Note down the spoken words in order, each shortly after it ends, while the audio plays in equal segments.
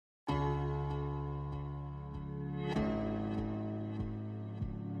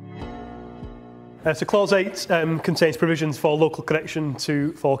So Clause 8 contains provisions for local connection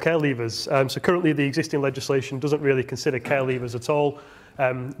for care leavers. So currently the existing legislation doesn't really consider care leavers at all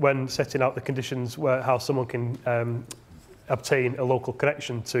when setting out the conditions how someone can obtain a local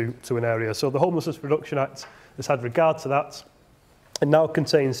connection to an area. So the Homelessness Reduction Act has had regard to that and now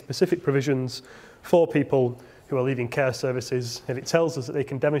contains specific provisions for people who are leaving care services, and it tells us that they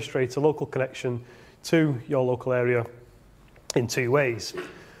can demonstrate a local connection to your local area in two ways.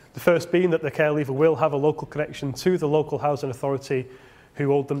 The first being that the care leaver will have a local connection to the local housing authority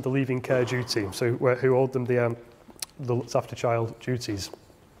who owed them the leaving care duty, so who owed them the looked after child duties.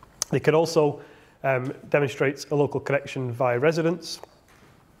 They can also demonstrate a local connection via residence,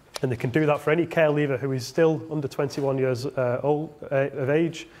 and they can do that for any care leaver who is still under 21 years of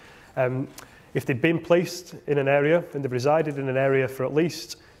age. If they've been placed in an area and they've resided in an area for at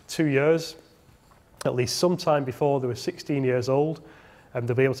least 2 years, at least sometime before they were 16 years old,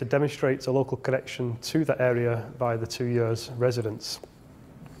 they'll be able to demonstrate a local connection to that area via the 2 years residence.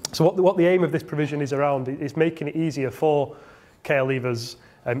 So what the aim of this provision is around is making it easier for care leavers,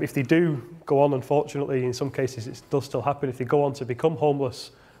 if they do go on, unfortunately, in some cases it does still happen, if they go on to become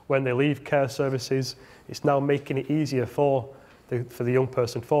homeless when they leave care services, it's now making it easier for the young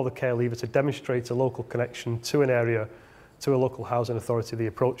person, for the care leaver, to demonstrate a local connection to an area, to a local housing authority they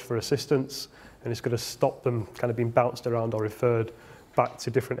approach for assistance, and it's going to stop them kind of being bounced around or referred back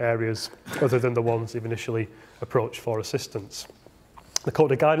to different areas other than the ones they've initially approached for assistance. The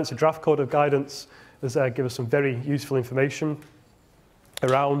Code of Guidance, the draft Code of Guidance, has given us some very useful information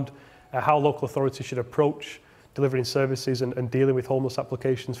around how local authorities should approach delivering services and dealing with homeless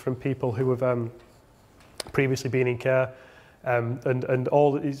applications from people who have previously been in care. And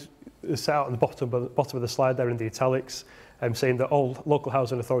all is set out on the bottom of the slide there in the italics, saying that all local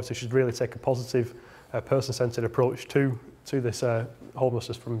housing authorities should really take a positive, person-centred approach to this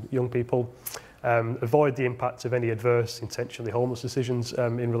homelessness from young people, avoid the impact of any adverse, intentionally homeless decisions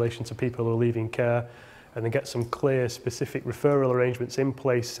in relation to people who are leaving care, and then get some clear, specific referral arrangements in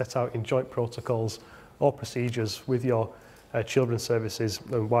place, set out in joint protocols or procedures with your children's services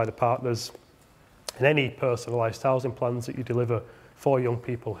and wider partners. And any personalised housing plans that you deliver for young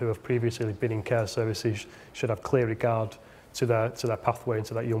people who have previously been in care services should have clear regard to their pathway and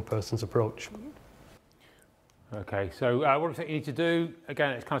to that young person's approach. Okay, so what do you need to do?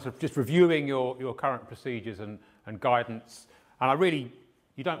 Again, it's kind of just reviewing your current procedures and guidance. And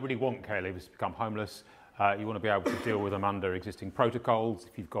you don't really want care leavers to become homeless. You want to be able to deal with them under existing protocols.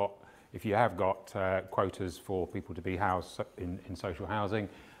 If you have got quotas for people to be housed in social housing,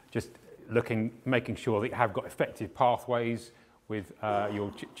 just making sure that you have got effective pathways with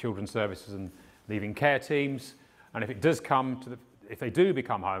your children's services and leaving care teams. And if it does if they do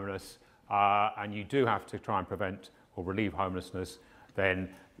become homeless, and you do have to try and prevent or relieve homelessness, then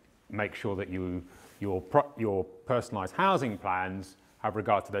make sure that your personalised housing plans have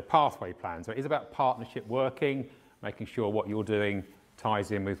regard to their pathway plans. So it is about partnership working, making sure what you're doing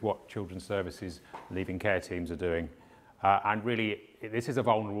ties in with what children's services, leaving care teams are doing. And really, this is a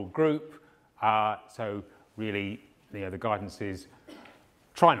vulnerable group, so really, the guidance is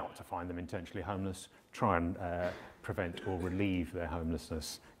try not to find them intentionally homeless, try and prevent or relieve their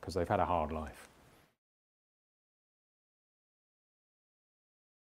homelessness because they've had a hard life.